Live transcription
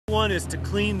One is to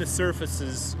clean the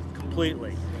surfaces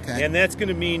completely. Okay. And that's going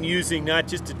to mean using not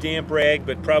just a damp rag,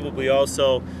 but probably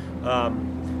also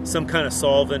some kind of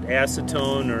solvent,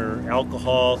 acetone or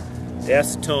alcohol.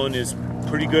 Acetone is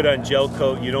pretty good on gel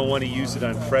coat. You don't want to use it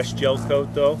on fresh gel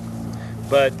coat though.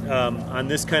 But on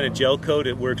this kind of gel coat,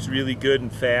 it works really good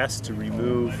and fast to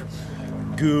remove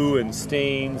goo and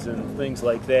stains and things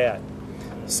like that.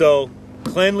 So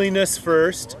cleanliness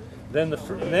first. Then the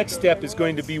next step is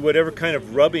going to be whatever kind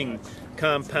of rubbing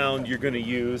compound you're going to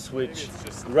use, which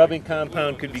the rubbing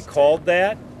compound could be called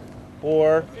that,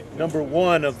 or number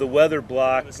one of the weather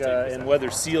block and weather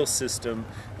seal system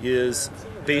is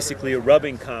basically a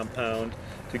rubbing compound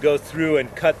to go through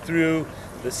and cut through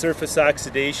the surface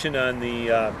oxidation on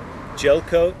the gel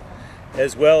coat,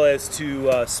 as well as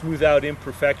to smooth out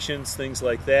imperfections, things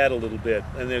like that a little bit,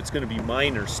 and it's going to be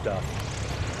minor stuff.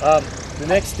 The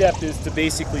next step is to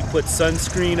basically put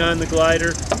sunscreen on the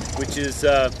glider, which is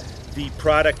the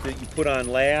product that you put on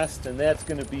last, and that's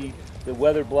going to be the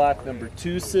weather block number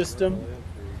 2 system.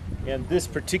 And this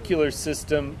particular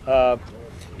system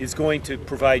is going to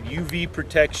provide UV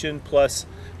protection plus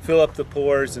fill up the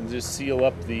pores and just seal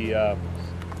up the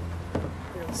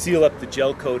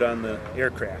gel coat on the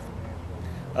aircraft.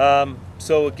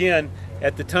 So again,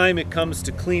 at the time it comes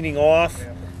to cleaning off,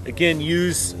 again,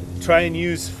 try and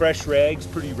use fresh rags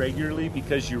pretty regularly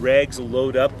because your rags will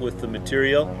load up with the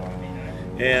material.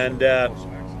 And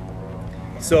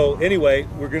so anyway,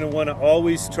 we're going to want to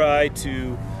always try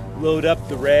to load up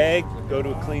the rag, go to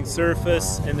a clean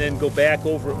surface, and then go back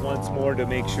over it once more to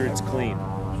make sure it's clean.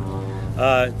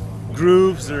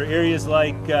 Grooves or areas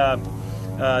like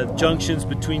junctions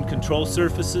between control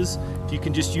surfaces, if you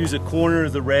can just use a corner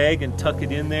of the rag and tuck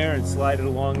it in there and slide it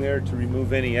along there to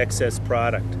remove any excess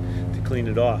product to clean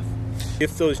it off.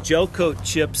 If those gel coat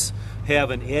chips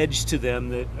have an edge to them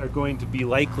that are going to be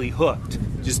likely hooked,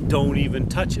 just don't even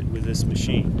touch it with this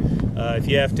machine. If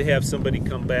you have to have somebody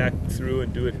come back through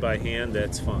and do it by hand,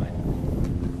 that's fine.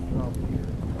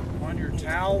 On your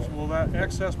towels, will that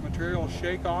excess material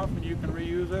shake off and you can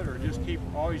reuse it, or just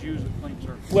always use a clean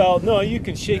surface? Well, no, you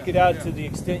can shake it out to the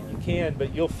extent you can,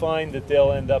 but you'll find that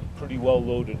they'll end up pretty well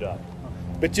loaded up.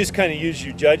 But just kind of use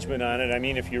your judgment on it. I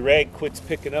mean, if your rag quits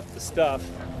picking up the stuff,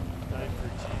 time for a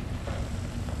change.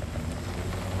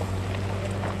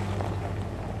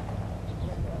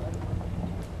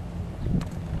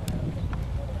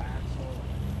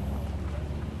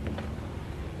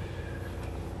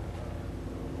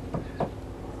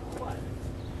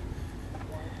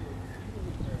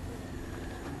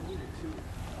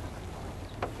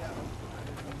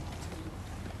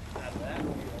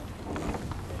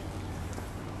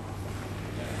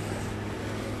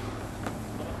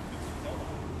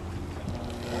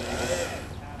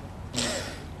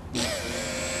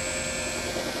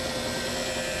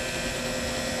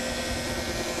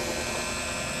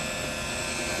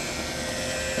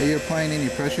 Are you applying any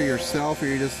pressure yourself, or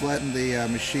you're just letting the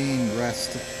machine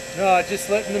rest? No, just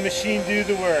letting the machine do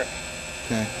the work.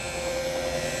 Okay.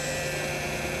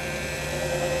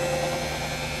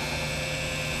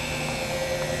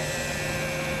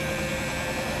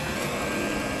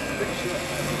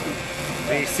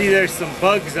 Now you see there's some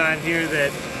bugs on here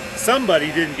that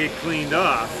somebody didn't get cleaned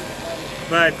off,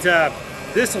 but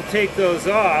this will take those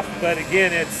off, but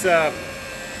again it's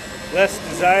less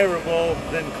desirable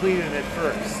than cleaning it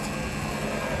first.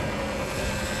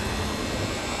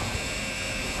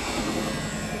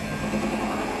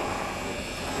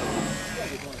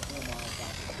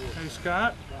 Hey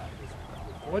Scott,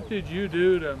 what did you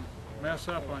do to mess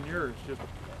up on yours? Just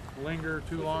linger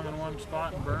too long in one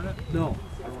spot and burn it? No,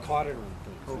 I've caught it on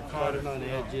things. I've caught it on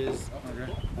edges.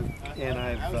 Okay. And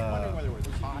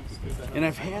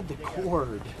I've had the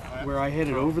cord where I had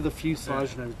it over the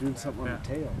fuselage and I was doing something on the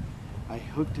tail. I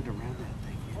hooked it around that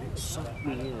thing and it sucked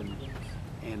me in,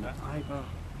 and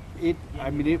I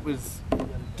mean it was,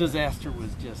 disaster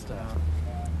was just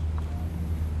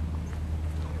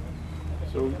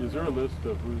So is there a list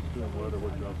of who's doing what or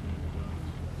what jobs need to be done?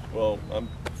 Well, I'm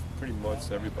pretty much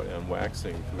everybody on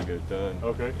waxing until we get it done.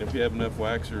 Okay. And if you have enough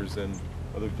waxers, then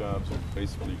other jobs are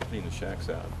basically clean the shacks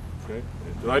out. Okay.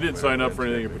 I didn't sign up for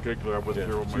anything in particular. I wasn't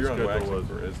sure what So my you're on schedule waxing was.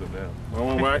 for as of now. Well, I'm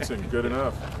on waxing. Good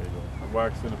enough. I've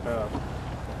waxed in the past.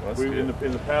 Well, In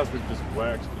the past, we've just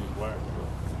waxed these wax.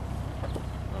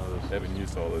 Haven't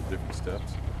used all the different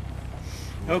steps.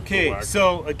 Okay,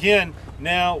 so again,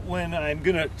 now when I'm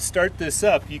going to start this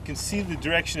up, you can see the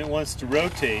direction it wants to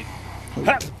rotate.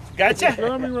 Ha! Gotcha!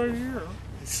 Got me right here.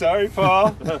 Sorry,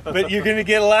 Paul, but you're going to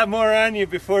get a lot more on you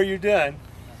before you're done.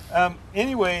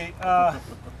 Anyway,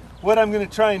 what I'm going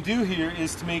to try and do here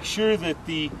is to make sure that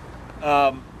the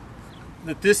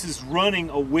that this is running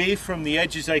away from the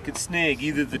edges I could snag,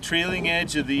 either the trailing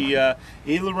edge of the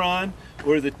aileron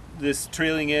or this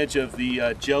trailing edge of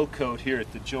the gel coat here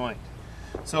at the joint.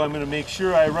 So I'm going to make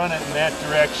sure I run it in that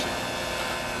direction.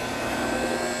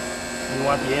 You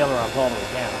want the ailerons all the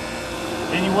way down.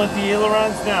 And you want the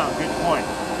ailerons down, good point.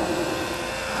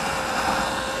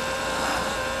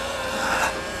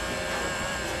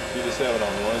 You just have it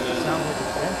on one then? Sounds like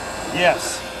it's bent.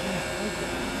 Yes.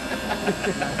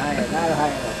 Not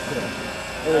high enough.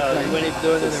 When they're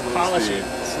doing it, they're polishing.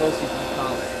 Slow speed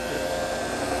polish.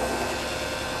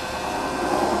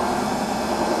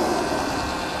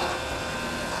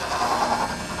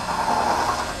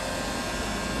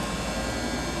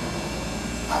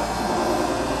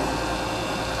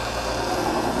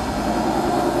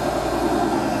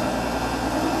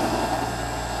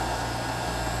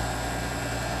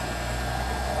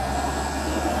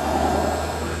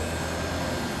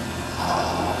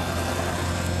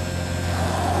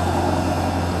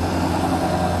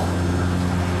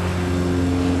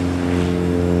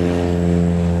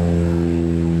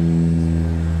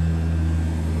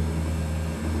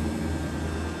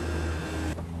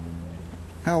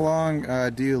 How long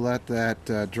do you let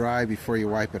that dry before you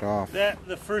wipe it off?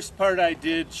 The first part I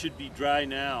did should be dry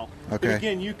now. Okay. But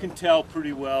again, you can tell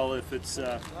pretty well if it's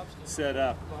set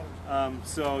up.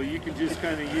 So you can just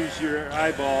kind of use your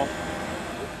eyeball.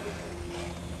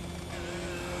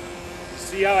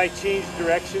 See how I changed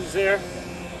directions there?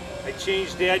 I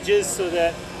changed edges so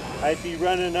that I'd be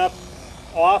running up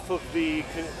off the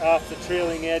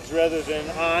trailing edge rather than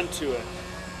onto it.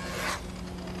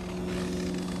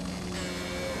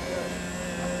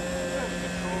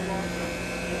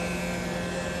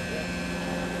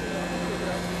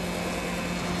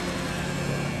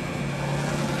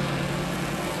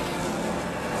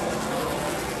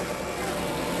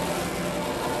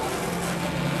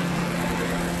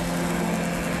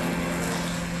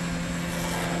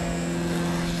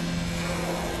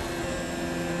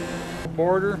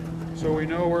 Border, so we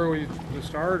know where we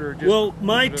start, or just... Well,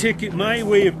 my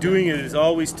way of doing it is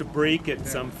always to break at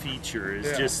some feature.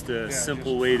 It's just a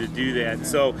simple way to do that.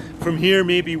 So from here,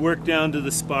 maybe work down to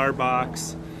the spar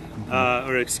box,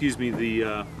 or excuse me,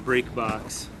 the brake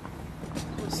box.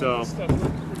 So,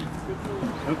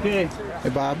 okay. Hey,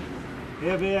 Bob.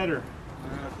 Have at her.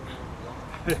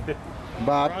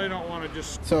 Bob. I don't want to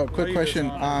just... So, quick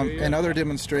question. In other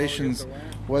demonstrations,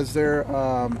 was there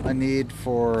a need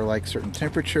for like certain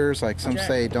temperatures? Like some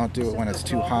say don't do it when it's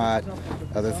too hot,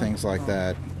 other things like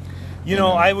that. You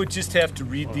know, I would just have to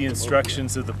read the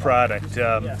instructions of the product.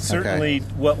 Certainly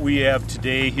what we have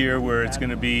today here, where it's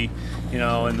going to be, you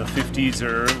know, in the 50s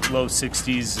or low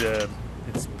 60s,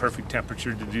 it's perfect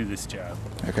temperature to do this job.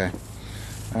 Okay.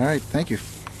 All right, thank you.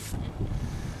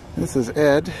 This is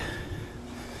Ed.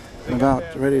 I'm about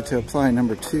ready to apply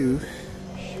number 2.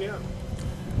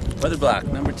 Weather block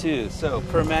number 2. So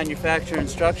per manufacturer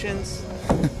instructions,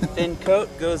 thin coat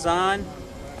goes on,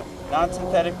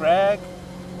 non-synthetic rag,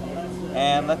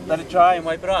 and let it dry and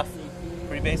wipe it off.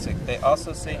 Pretty basic. They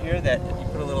also say here that if you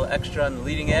put a little extra on the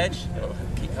leading edge, it'll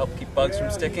help keep bugs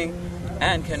from sticking,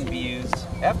 and can be used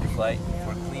after flight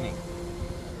for cleaning.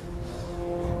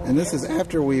 And this is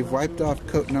after we've wiped off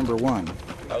coat number 1.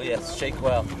 Oh yes, shake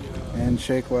well. And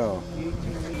shake well.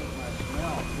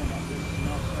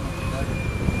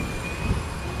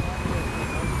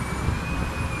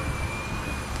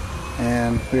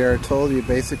 And we are told you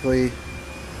basically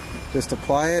just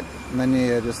apply it, and then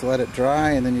you just let it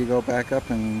dry, and then you go back up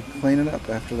and clean it up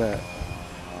after that.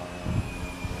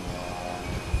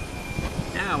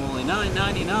 Now only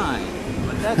 $9.99,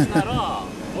 but that's not all.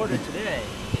 Order today.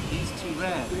 Get these 2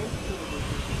 rags.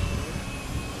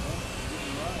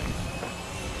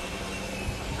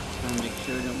 Trying to make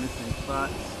sure I don't miss any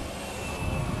spots.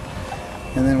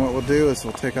 And then what we'll do is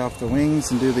we'll take off the wings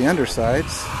and do the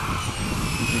undersides.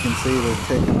 As you can see, we've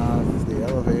taken off the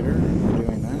elevator. We're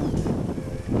doing that.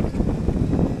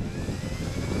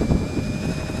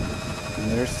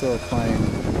 And they're still applying